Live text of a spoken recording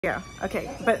Yeah,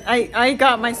 okay, but I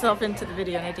got myself into the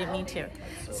video and I didn't mean to.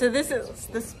 So this is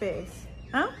the space.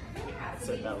 Huh?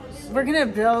 We're gonna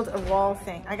build a wall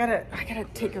thing. I gotta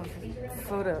take a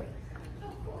photo.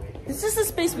 This is the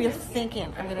space we are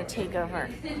thinking I'm gonna take over.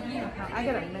 I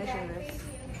gotta measure this.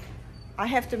 I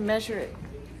have to measure it.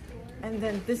 And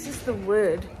then this is the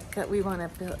wood that we wanna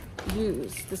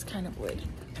use, this kind of wood.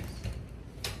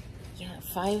 Yeah,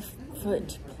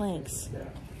 5-foot planks.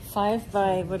 5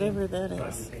 by whatever that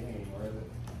is.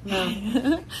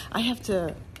 No. I have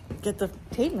to get the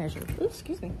tape measure. Ooh,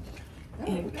 excuse me.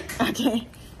 And, okay,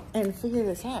 and figure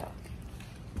this out.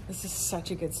 This is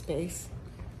such a good space.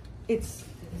 It's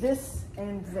this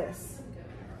and this.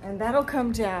 And that'll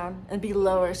come down and be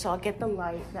lower, so I'll get the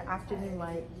light, the afternoon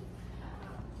light.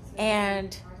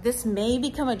 And this may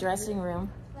become a dressing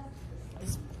room.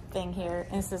 This thing here.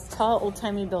 And it's this tall,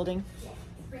 old-timey building.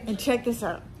 And check this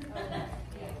out.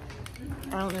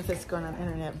 I don't know if it's going on the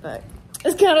internet, but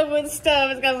it's got a wood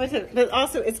stuff. It's got wood stuff, but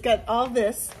also it's got all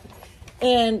this,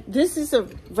 and this is a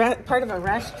part of a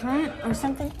restaurant or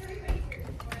something.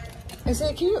 Is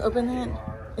it? Can you open that?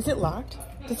 Is it locked?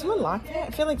 Did someone lock that? I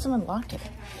feel like someone locked it.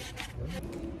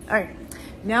 All right,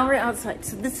 now we're outside.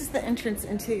 So this is the entrance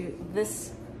into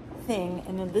this thing,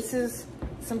 and then this is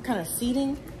some kind of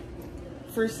seating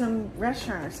for some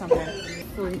restaurant or something.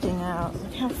 Freaking out!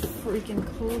 Look how freaking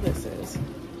cool this is.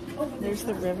 There's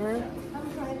the river.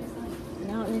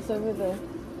 Mountains over the...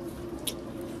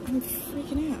 I'm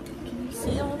freaking out. Can you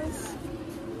see all this?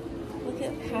 Look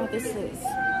at how this is.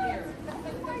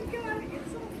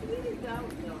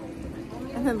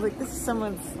 And then look, this is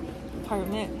someone's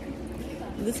apartment.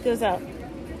 This goes out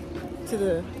to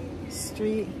the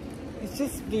street. It's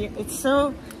just,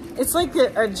 it's like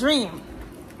a dream.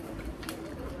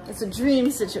 It's a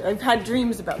dream situation. I've had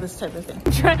dreams about this type of thing.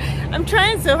 I'm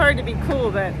trying so hard to be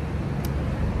cool, but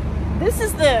this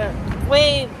is the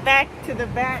way back to the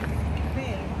back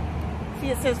thing. See,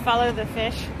 it says follow the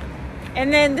fish.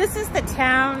 And then this is the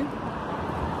town.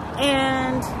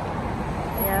 And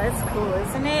yeah, it's cool,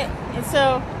 isn't it? And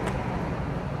so,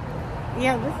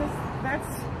 yeah,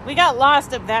 we got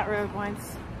lost up that road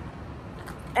once.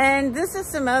 And this is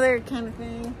some other kind of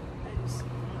thing.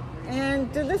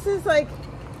 And this is like,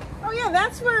 oh yeah,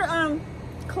 that's where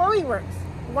Chloe works.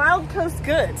 Wild Coast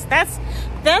Goods. That's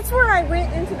where I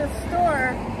went into the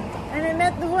store and I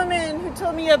met the woman who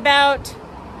told me about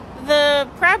the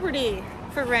property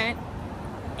for rent,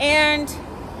 and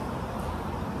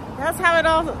that's how it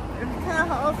all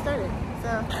started.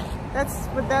 So that's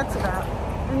what that's about.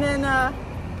 And then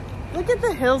look at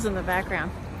the hills in the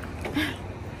background.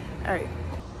 All right.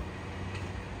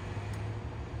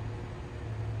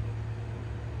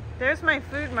 There's my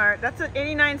food mart. That's an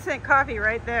 89-cent coffee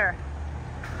right there.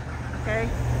 Okay.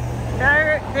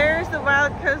 There's the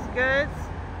Wild Coast Goods.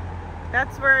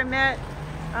 That's where I met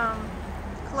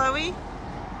Chloe.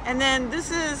 And then this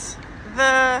is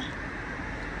the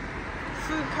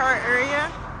food cart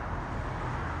area.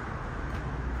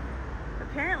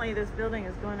 Apparently this building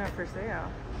is going up for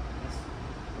sale.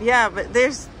 Yeah, but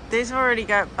they've already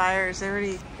got buyers.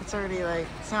 It's already like,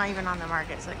 it's not even on the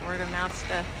market. It's like word of mouth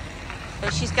stuff.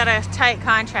 But she's got a tight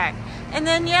contract. And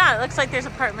then, yeah, it looks like there's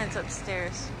apartments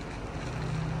upstairs.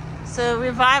 So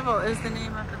Revival is the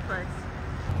name of the place.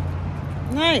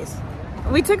 Nice.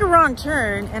 We took a wrong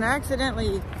turn and I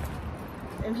accidentally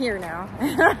am here now.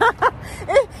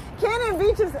 Cannon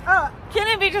Beach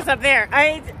is up there.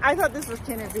 I thought this was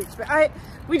Cannon Beach, but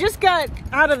we just got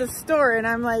out of the store and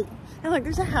I'm like,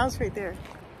 there's a house right there.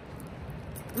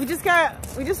 We just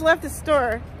left the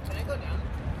store. Can I go down?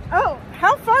 Oh,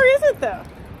 how far is it though?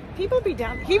 People be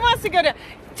down. He wants to go to.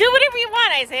 Do whatever you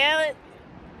want, Isaiah.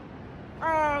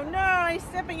 Oh no, he's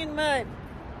stepping in mud.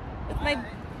 With my.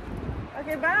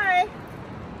 Okay, bye.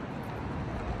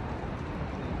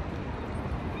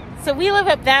 So we live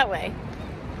up that way,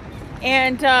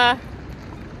 and all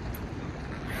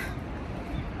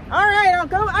right, I'll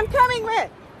go. I'm coming with.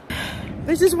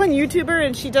 There's this one YouTuber,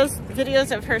 and she does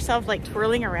videos of herself like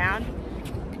twirling around.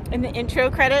 In the intro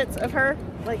credits of her,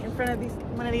 like in front of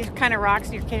one of these kind of rocks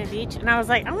near Cannon Beach, and I was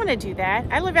like, I want to do that.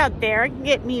 I live out there. I can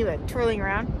get me twirling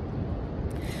around.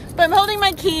 But I'm holding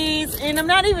my keys, and I'm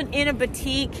not even in a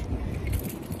boutique.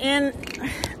 And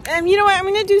you know what? I'm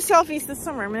gonna do selfies this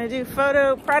summer. I'm gonna do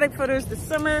product photos this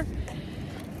summer,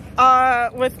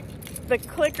 with the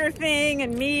clicker thing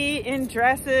and me in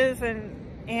dresses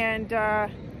and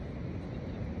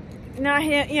not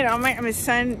him. You know, my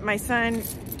son.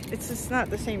 It's just not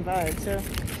the same vibe. So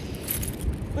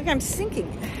look, I'm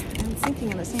sinking in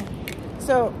the sand.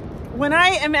 So when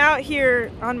I am out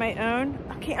here on my own,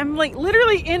 okay, I'm like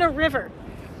literally in a river.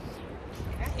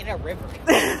 in a river.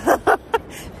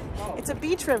 It's a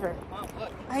beach river. Oh,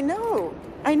 look. I know.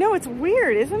 I know. It's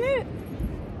weird, isn't it?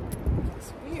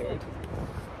 It's weird.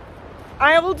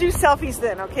 I will do selfies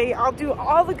then, okay? I'll do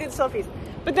all the good selfies.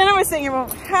 But then I was saying I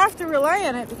won't have to rely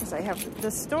on it because I have the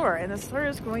store, and the store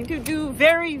is going to do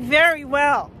very, very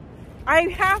well. I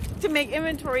have to make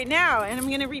inventory now, and I'm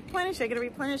going to replenish it. I got to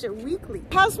replenish it weekly.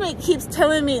 Housemate keeps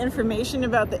telling me information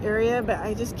about the area, but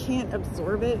I just can't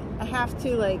absorb it. I have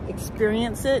to like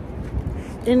experience it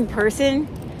in person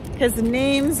because the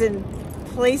names and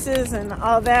places and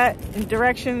all that and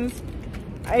directions,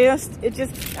 I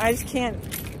just can't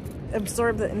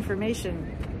absorb the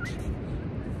information.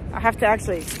 I have to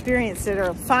actually experience it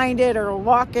or find it or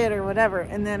walk it or whatever,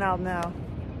 and then I'll know.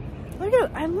 Look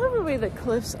at, I love the way the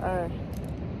cliffs are.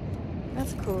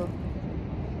 That's cool.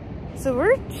 So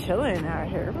we're chilling out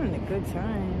here. We're having a good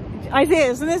time.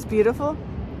 Isaiah, isn't this beautiful?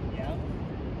 Yeah.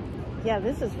 Yeah,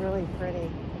 this is really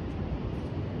pretty.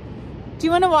 Do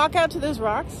you want to walk out to those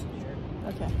rocks? Sure.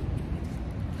 Okay.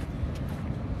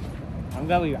 I'm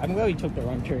glad we took the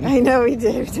wrong turn. I know we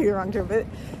did. We took a wrong turn, but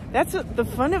that's what the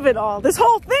fun of it all. This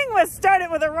whole thing was started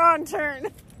with a wrong turn.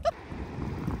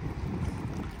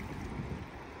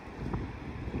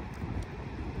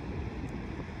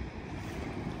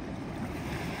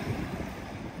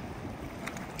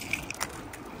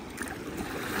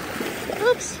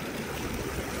 Oops.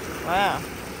 Wow.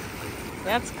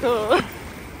 That's cool.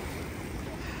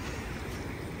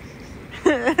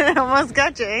 Almost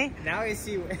got you, eh? Now I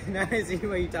see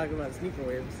why you talk about sneaker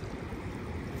waves.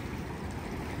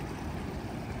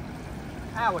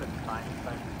 That would have been fine,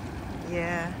 but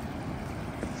Yeah.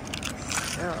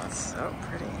 Still, it's so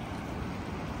pretty.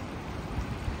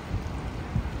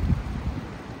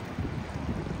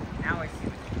 now I see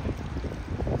what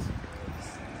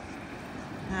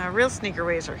Real sneaker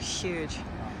waves are huge,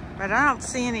 but I don't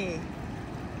see any.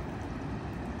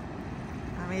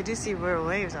 I mean, I do see real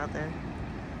waves out there.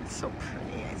 It's so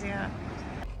pretty, Isaiah.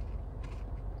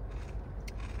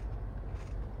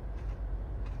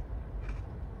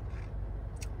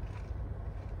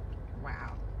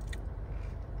 Wow.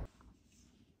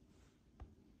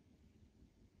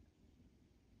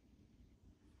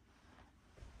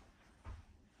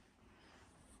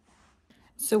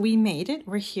 So we made it.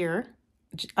 We're here.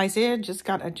 Isaiah just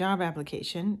got a job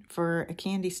application for a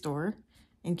candy store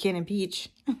in Cannon Beach.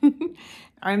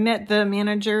 I met the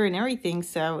manager and everything,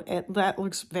 so that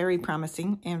looks very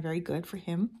promising and very good for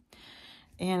him.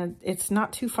 And it's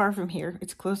not too far from here.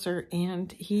 It's closer, and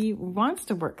he wants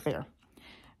to work there.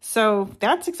 So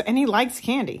that's exciting. And he likes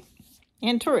candy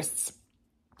and tourists.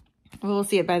 We'll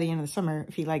see it by the end of the summer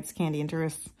if he likes candy and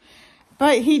tourists.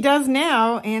 But he does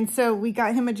now, and so we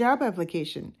got him a job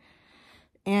application.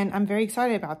 And I'm very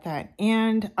excited about that.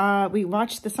 And we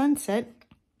watched the sunset.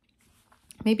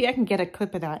 Maybe I can get a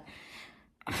clip of that.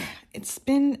 It's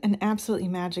been an absolutely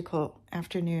magical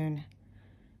afternoon.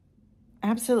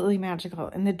 Absolutely magical.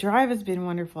 And the drive has been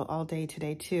wonderful all day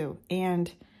today too.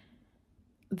 And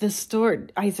the store,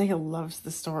 Isaiah loves the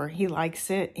store. He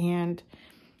likes it. And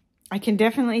I can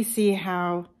definitely see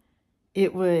how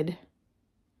it would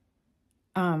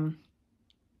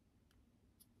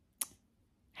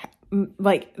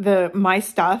like my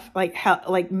stuff, like how,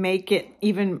 like make it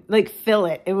even, like fill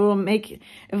it. It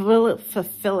will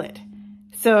fulfill it.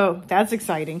 So that's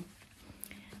exciting.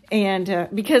 And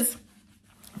because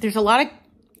there's a lot of,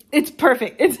 it's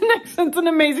perfect. It's an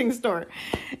amazing store.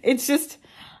 It's just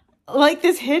like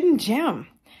this hidden gem.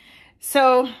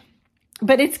 So,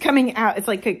 but it's coming out. It's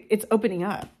like, it's opening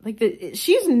up. Like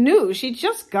she's new. She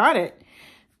just got it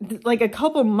like a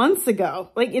couple months ago,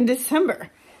 like in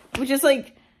December, which is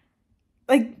like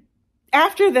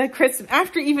after the Christmas,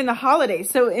 after even the holidays.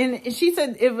 So, and she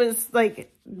said it was like,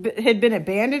 had been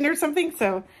abandoned or something.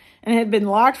 So, and it had been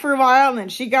locked for a while, and then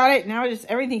she got it. Now just,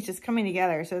 everything's just coming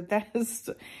together. So that is,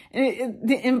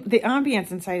 the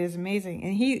ambience inside is amazing.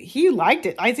 And he liked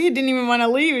it. Isaiah didn't even want to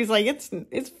leave. He's like,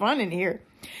 it's fun in here.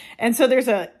 And so there's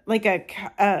a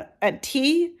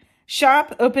tea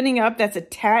shop opening up that's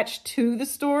attached to the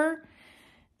store.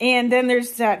 And then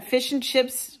there's that fish and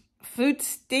chips food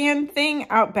stand thing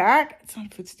out back. It's not a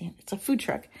food stand. It's a food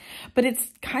truck. But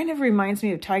it's kind of reminds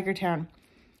me of Tiger Town.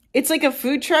 It's like a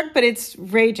food truck, but it's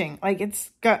raging. Like it's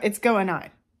going on.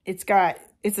 It's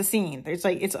a scene. There's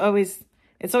like, it's always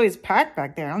packed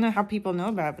back there. I don't know how people know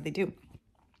about it, but they do.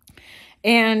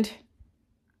 And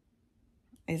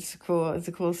it's cool. It's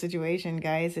a cool situation,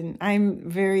 guys. And I'm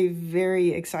very,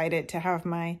 very excited to have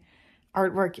my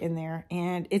artwork in there.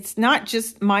 And it's not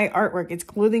just my artwork. It's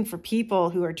clothing for people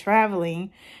who are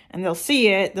traveling, and they'll see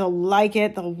it. They'll like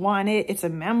it. They'll want it. It's a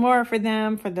memoir for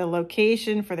them, for the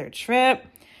location, for their trip.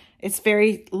 It's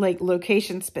very like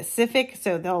location specific.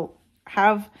 So they'll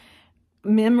have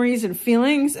memories and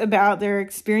feelings about their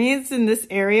experience in this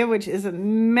area, which is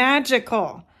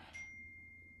magical.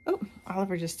 Oh,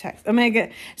 Oliver just texted. Oh my God.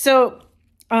 So,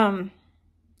 and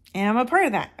I'm a part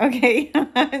of that. Okay.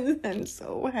 I'm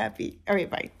so happy. All right.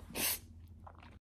 Bye.